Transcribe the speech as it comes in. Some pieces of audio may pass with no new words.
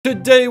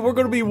today we're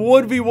going to be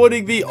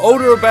 1v1ing the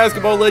owner of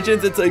Basketball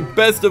Legends. It's a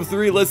best of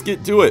 3. Let's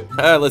get to it.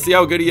 Let's see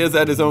how good he is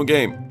at his own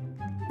game.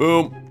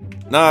 Boom.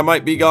 Nah, I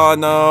might be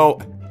gone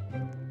though.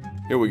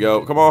 Here we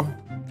go. Come on.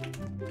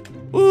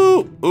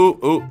 Ooh, ooh,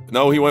 ooh.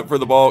 No, he went for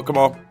the ball. Come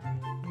on.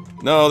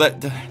 No, that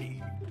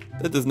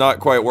does not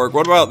quite work.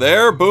 What about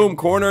there? Boom,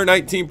 corner,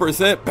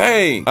 19%.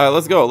 Bang. All right,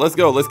 let's go. Let's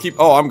go. Let's keep.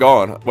 Oh, I'm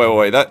gone.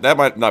 Wait. That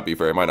might not be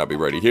fair. It might not be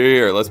ready.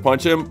 Here, let's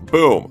punch him.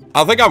 Boom.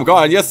 I think I'm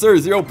gone. Yes, sir.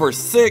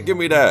 0%. Give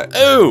me that.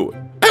 Ooh.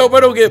 I hope I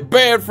don't get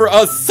banned for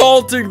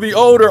assaulting the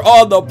owner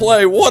on the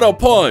play. What a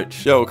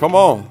punch. Yo, come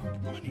on.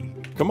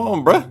 Come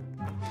on, bruh.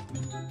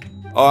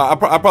 I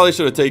probably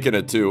should have taken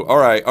it too. All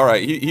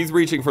right. He's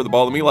reaching for the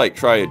ball. Let me like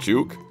try a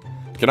juke.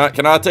 Can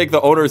I take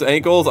the owner's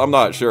ankles? I'm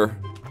not sure.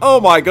 Oh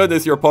my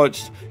goodness, you're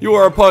punched. You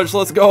are punched.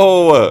 Let's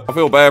go. I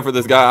feel bad for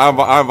this guy.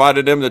 I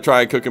invited him to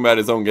try and cook him at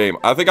his own game.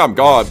 I think I'm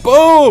gone.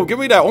 Boom. Give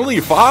me that. Only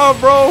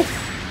 5, bro.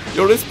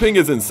 Yo, this ping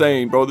is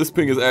insane, bro. This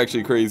ping is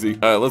actually crazy.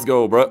 All right, let's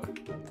go, bro.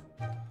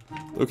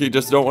 Okay,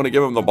 just don't want to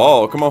give him the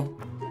ball. Come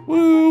on.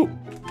 Woo.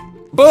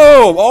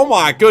 Boom. Oh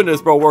my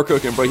goodness, bro. We're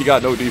cooking, bro. He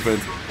got no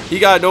defense. He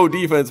got no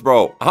defense,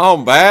 bro.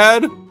 I'm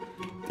bad.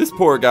 This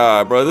poor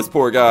guy, bro. This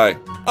poor guy.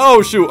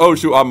 Oh shoot,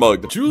 I'm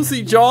mugged.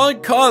 Juicy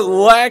John caught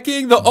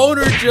lacking. The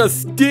owner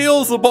just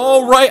steals the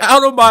ball right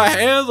out of my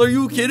hands. Are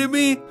you kidding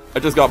me? I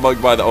just got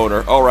mugged by the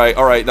owner. All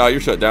right. Now you're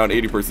shut down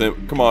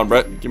 80%. Come on,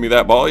 Brett. Give me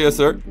that ball. Yes,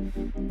 sir.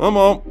 Come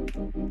on.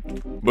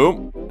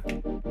 Boom.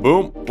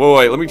 Boom.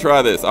 Wait, let me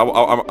try this. I'm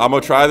gonna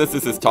try this.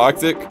 This is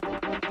toxic.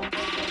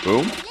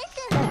 Boom.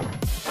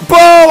 Boom!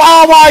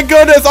 Oh my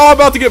goodness! Oh, I'm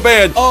about to get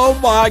banned. Oh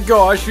my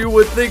gosh, you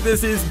would think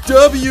this is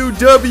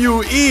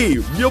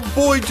WWE. Your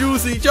boy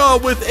Juicy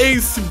John with a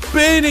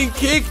spinning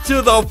kick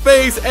to the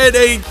face and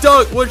a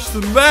dunk which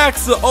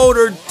smacks the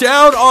owner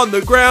down on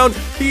the ground.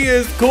 He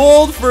is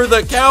called for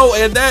the count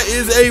and that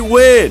is a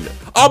win.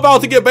 I'm about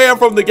to get banned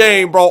from the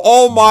game, bro.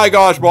 Oh my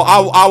gosh, bro.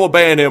 I will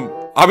ban him.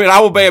 I mean, I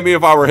will ban me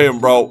if I were him,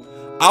 bro.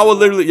 I would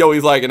literally, yo,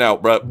 he's lagging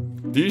out, bro.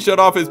 Do you shut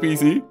off his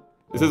PC?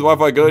 Is his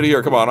Wi-Fi good?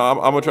 Here, come on. I'm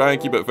gonna try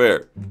and keep it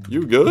fair.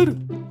 You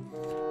good?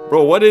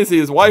 Bro, what is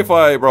his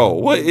Wi-Fi, bro?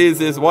 What is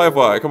his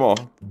Wi-Fi? Come on.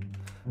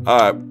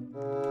 Alright.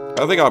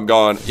 I think I'm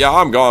gone. Yeah,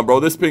 I'm gone, bro.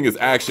 This ping is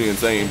actually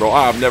insane, bro.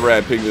 I've never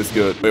had ping this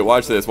good. Wait,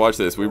 watch this. Watch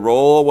this. We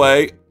roll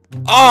away.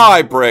 Oh,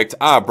 I bricked.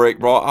 I bricked,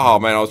 bro. Oh,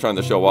 man. I was trying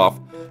to show off.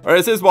 Alright,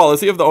 it's his ball.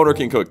 Let's see if the owner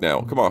can cook now.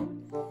 Come on.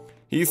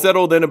 He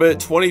settled in a bit,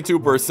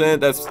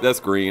 22%. That's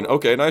green.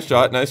 Okay, nice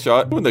shot, nice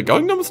shot. Doing the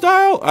Gangnam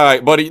style? All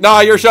right, buddy.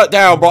 Nah, you're shut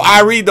down, bro. I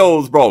read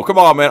those, bro. Come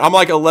on, man. I'm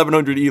like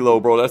 1100 elo,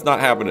 bro. That's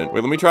not happening.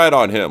 Wait, let me try it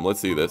on him. Let's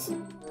see this.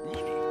 Boom!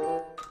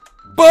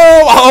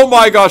 Oh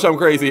my gosh, I'm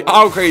crazy.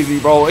 I'm crazy,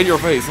 bro. In your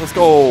face. Let's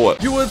go.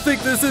 You would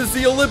think this is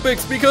the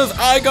Olympics because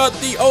I got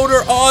the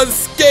owner on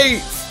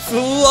skates,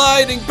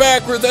 sliding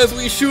backwards as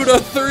we shoot a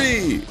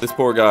 3. This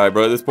poor guy,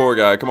 bro. This poor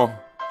guy. Come on.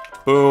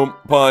 Boom.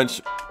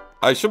 Punch.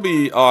 I should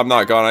be, oh, I'm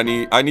not gone.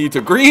 I need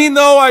to green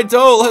though. I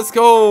don't. Let's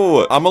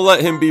go. I'm gonna let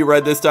him be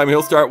red this time.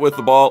 He'll start with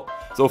the ball.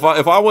 So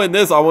if I win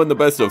this, I'll win the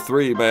best of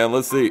 3, man.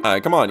 Let's see. All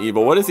right, come on,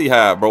 Evo. What does he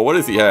have, bro? What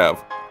does he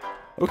have?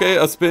 Okay,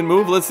 a spin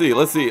move. Let's see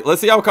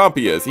how comp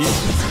he is.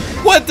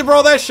 What the,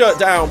 bro? That shut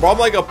down, bro. I'm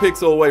like a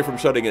pixel away from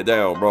shutting it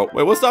down, bro.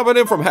 Wait, what's stopping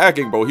him from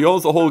hacking, bro? He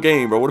owns the whole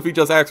game, bro. What if he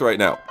just hacks right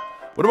now?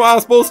 What am I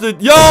supposed to?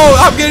 Yo,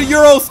 I'm getting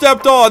Euro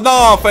stepped on.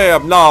 Nah,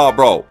 fam. Nah,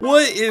 bro.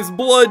 What is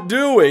Blood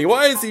doing?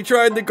 Why is he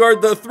trying to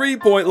guard the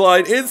 3-point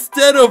line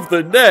instead of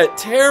the net?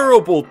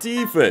 Terrible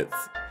defense.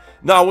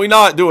 Nah, we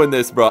not doing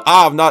this, bro.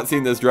 I have not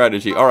seen this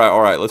strategy. All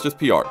right. Let's just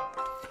PR.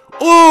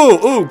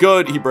 Ooh,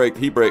 good. He braked.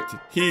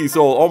 He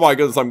sold. Oh my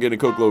goodness, I'm getting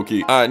cooked low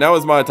key. All right, now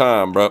is my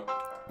time, bro.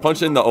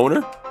 Punch in the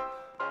owner.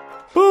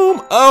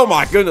 Boom. Oh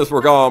my goodness,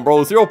 we're gone, bro.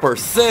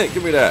 0%.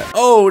 Give me that.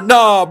 Oh,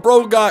 nah.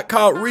 Bro got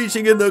caught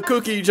reaching in the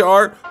cookie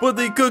jar, but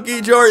the cookie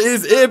jar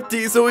is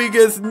empty, so he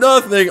gets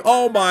nothing.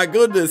 Oh my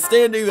goodness.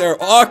 Standing there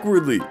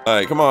awkwardly. All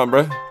right, come on,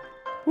 bro.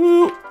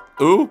 Woo.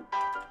 Ooh.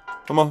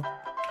 Come on.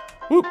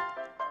 Whoop.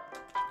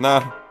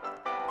 Nah.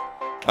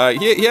 All right,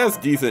 he has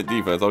decent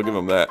defense. I'll give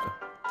him that.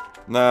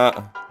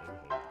 Nah.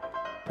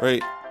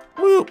 Right.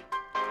 Whoop.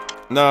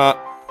 Nah.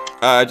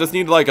 I just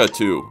need like a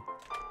 2.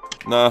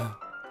 Nah.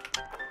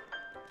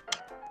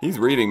 He's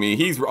reading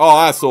me. Oh,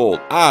 I sold,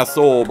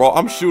 bro.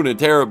 I'm shooting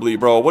terribly,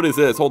 bro. What is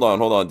this? Hold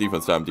on.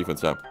 Defense time.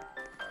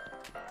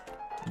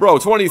 Bro,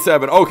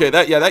 27. Okay,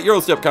 that Euro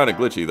step kind of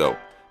glitchy, though.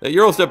 That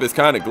Euro step is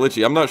kind of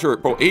glitchy. I'm not sure.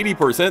 Bro,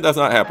 80%? That's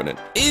not happening.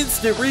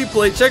 Instant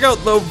replay. Check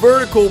out the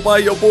vertical by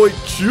your boy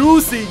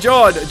Juicy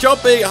John.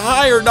 Jumping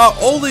higher not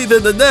only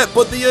than the net,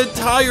 but the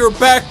entire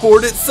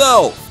backboard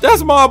itself.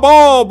 That's my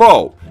ball,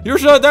 bro. You're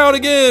shut down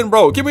again,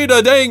 bro. Give me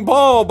the dang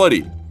ball,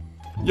 buddy.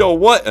 Yo,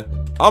 what?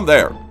 I'm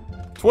there.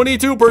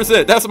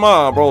 22%, that's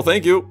mine, bro.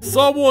 Thank you.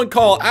 Someone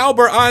call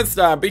Albert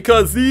Einstein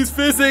because these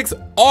physics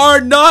are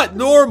not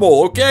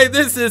normal, okay?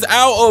 This is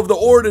out of the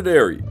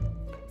ordinary.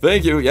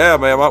 Thank you. Yeah,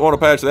 man, might want to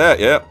patch that.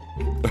 Yeah.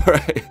 All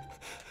right.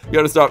 You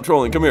gotta stop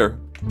trolling. Come here.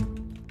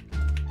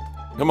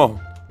 Come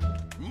on.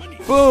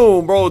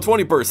 Boom, bro,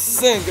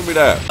 20%. Give me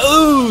that.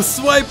 Ooh,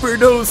 swiper,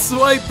 no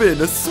swiping.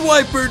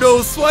 Swiper,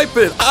 no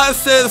swiping. I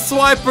said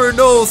swiper,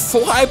 no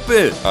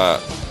swiping.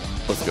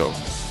 Let's go.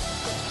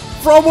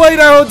 From way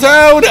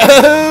downtown.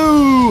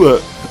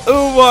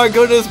 Oh my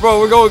goodness, bro.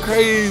 We're going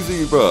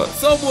crazy, bro.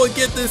 Someone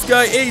get this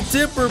guy a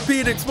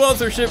Tempur-Pedic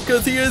sponsorship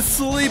because he is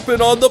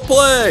sleeping on the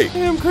play.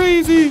 Damn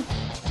crazy.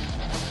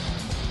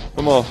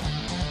 Come on.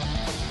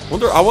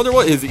 I wonder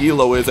what his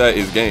elo is at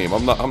his game.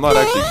 I'm not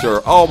actually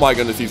sure. Oh my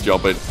goodness, he's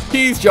jumping.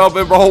 He's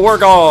jumping, bro. We're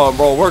gone,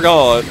 bro. We're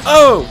gone.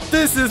 Oh,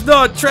 this is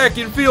not track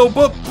and field,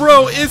 but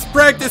bro is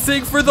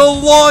practicing for the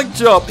long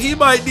jump. He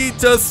might need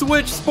to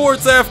switch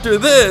sports after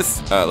this.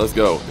 All right, let's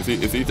go.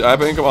 Is he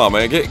tapping? Come on,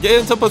 man. Get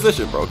into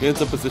position, bro. Get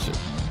into position.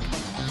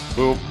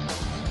 Boom.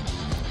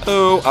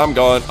 Oh, I'm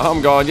gone.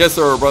 I'm gone. Yes,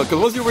 sir, bro. Because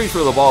once you reach for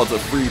the ball, it's a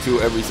free two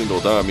every single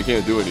time. You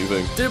can't do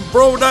anything. Did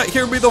bro not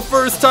hear me the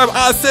first time?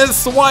 I said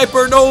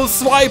swiper, no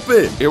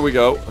swiping. Here we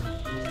go.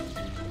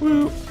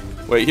 Woo.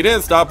 Wait, he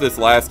didn't stop this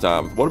last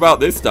time. What about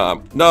this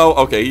time? No.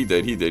 Okay, he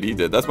did. He did. He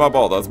did. That's my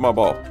ball. That's my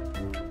ball.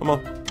 Come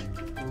on.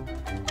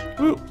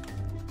 Woo.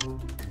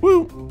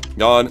 Woo.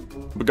 Gone.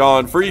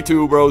 Gone. Free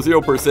two, bro.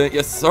 0%.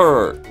 Yes,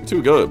 sir.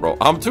 Too good, bro.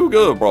 I'm too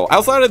good, bro.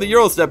 Outside of the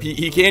Euro step,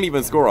 he can't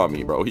even score on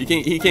me, bro. He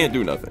can't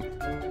do nothing.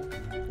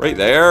 Right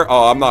there.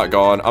 Oh, I'm not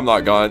gone. I'm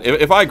not gone.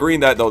 If I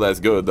green that, though, that's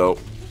good, though.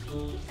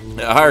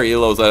 Higher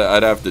elos,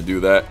 I'd have to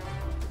do that.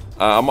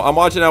 I'm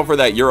watching out for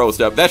that Euro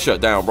step. That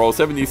shut down, bro.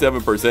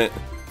 77%.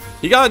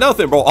 He got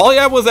nothing, bro. All he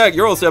had was that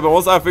Euro step, and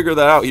once I figured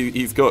that out,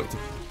 he's cooked.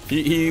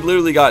 He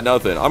literally got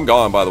nothing. I'm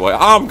gone, by the way.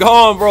 I'm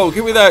gone, bro.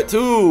 Give me that,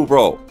 too,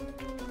 bro.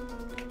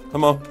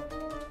 Come on.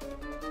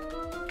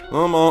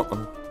 Come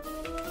on.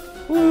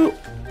 Woo.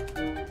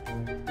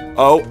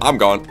 Oh, I'm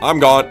gone. I'm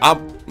gone.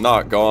 I'm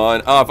not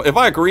gone. If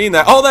I green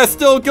that, oh, that's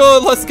still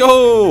good. Let's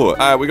go. All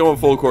right, we going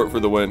full court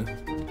for the win.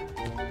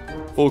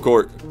 Full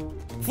court.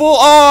 Full.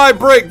 Oh, I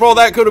break, bro.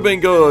 That could have been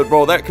good,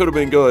 bro. That could have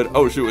been good.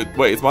 Oh shoot.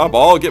 Wait, it's my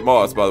ball. Get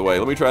Moss, by the way.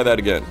 Let me try that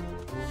again.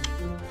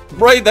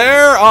 Right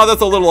there. Oh,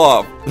 that's a little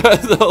off.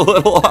 That's a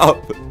little off.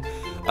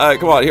 All right,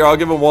 come on. Here, I'll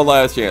give him one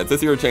last chance. This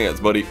is your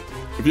chance, buddy.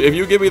 If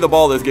you give me the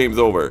ball, this game's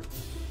over.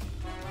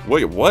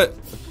 Wait, what?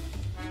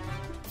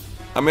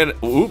 I mean,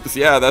 oops,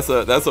 yeah, that's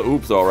a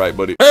oops, all right,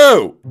 buddy.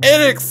 Oh,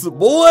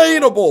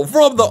 inexplainable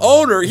from the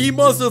owner. He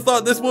must have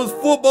thought this was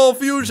Football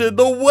Fusion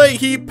the way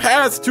he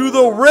passed to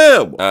the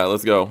rim. All right,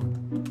 let's go.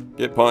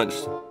 Get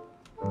punched.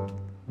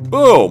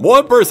 Boom,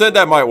 1%,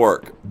 that might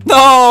work.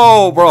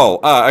 No, bro.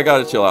 I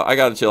gotta chill out. I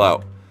gotta chill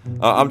out.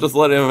 I'm just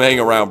letting him hang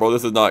around, bro.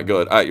 This is not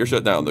good. All right, you're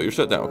shut down, though. You're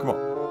shut down. Come on.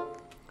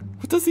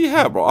 What does he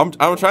have, bro?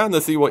 I'm trying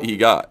to see what he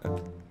got.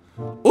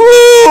 Ooh,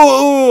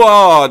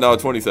 oh, no,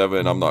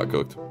 27. I'm not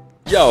cooked.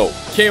 Yo,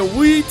 can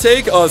we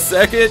take a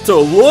second to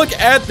look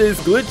at this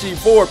glitchy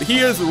form? He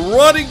is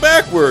running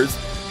backwards,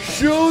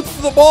 shoots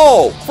the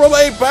ball from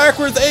a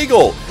backwards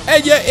angle,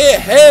 and yet it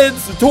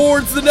heads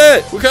towards the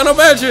net. What kind of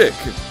magic?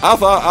 I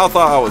thought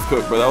I was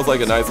cooked, but that was like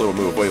a nice little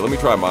move. Wait, let me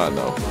try mine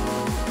though.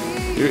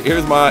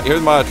 Here's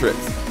my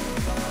tricks.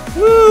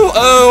 Woo!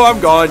 Oh, I'm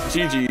gone.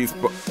 GG's.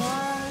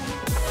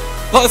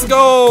 Let's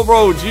go,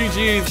 bro.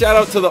 GG's. Shout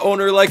out to the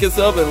owner. Like and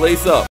sub and lace up.